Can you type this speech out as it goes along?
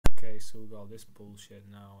Okay, so we got this bullshit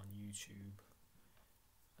now on YouTube.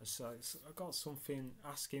 So I got something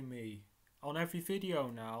asking me on every video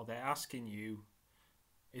now. They're asking you,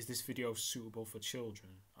 is this video suitable for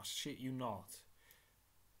children? I shit you not.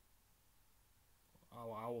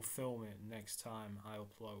 I will film it next time I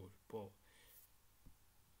upload, but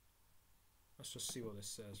let's just see what this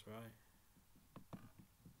says, right?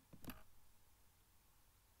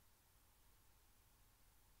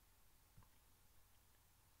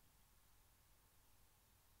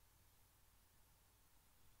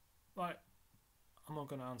 Like, I'm not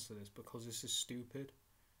going to answer this because this is stupid.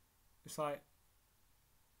 It's like,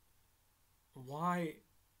 why?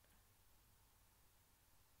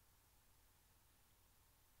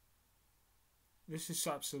 This is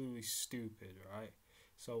absolutely stupid, right?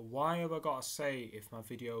 So why have I got to say if my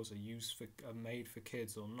videos are made for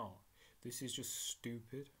kids or not? This is just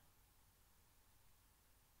stupid.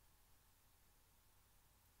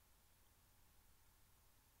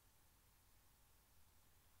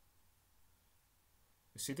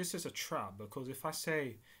 You see, this is a trap, because if I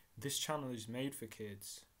say this channel is made for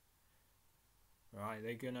kids, right,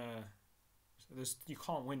 they're gonna, you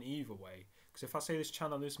can't win either way. Because if I say this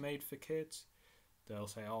channel is made for kids, they'll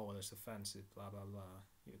say, oh, well, it's offensive, blah blah blah,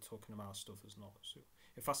 you're talking about stuff that's not. So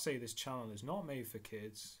if I say this channel is not made for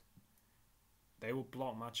kids, they will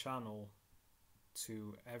block my channel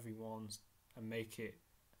to everyone's and make it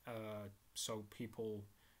so people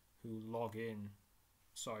who log in,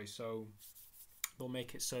 so they'll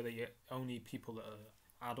make it so that only people that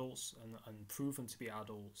are adults and proven to be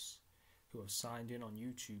adults who have signed in on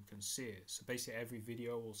YouTube can see it. So basically every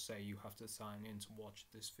video will say you have to sign in to watch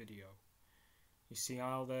this video. You see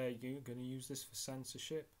how they're going to use this for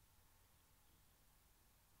censorship?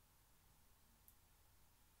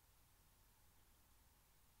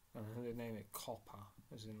 And they name it Coppa,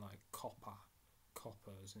 as in like Coppa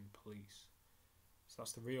as in police. So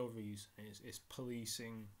that's the real reason, is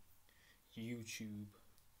policing YouTube.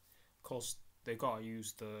 Of course, they got to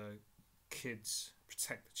use the kids,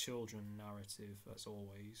 protect the children narrative, as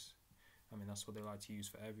always. I mean, that's what they like to use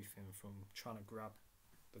for everything, from trying to grab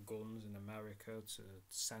the guns in America to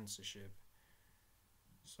censorship.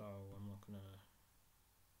 So I'm not gonna.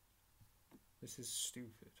 This is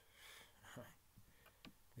stupid.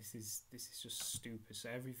 This is just stupid. So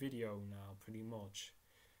every video now, pretty much,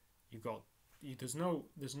 there's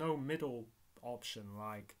no middle option.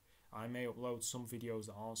 Like, I may upload some videos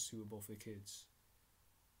that aren't suitable for kids.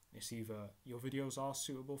 It's either your videos are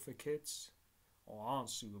suitable for kids or aren't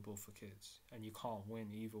suitable for kids, and you can't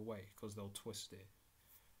win either way because they'll twist it.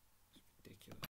 It's ridiculous.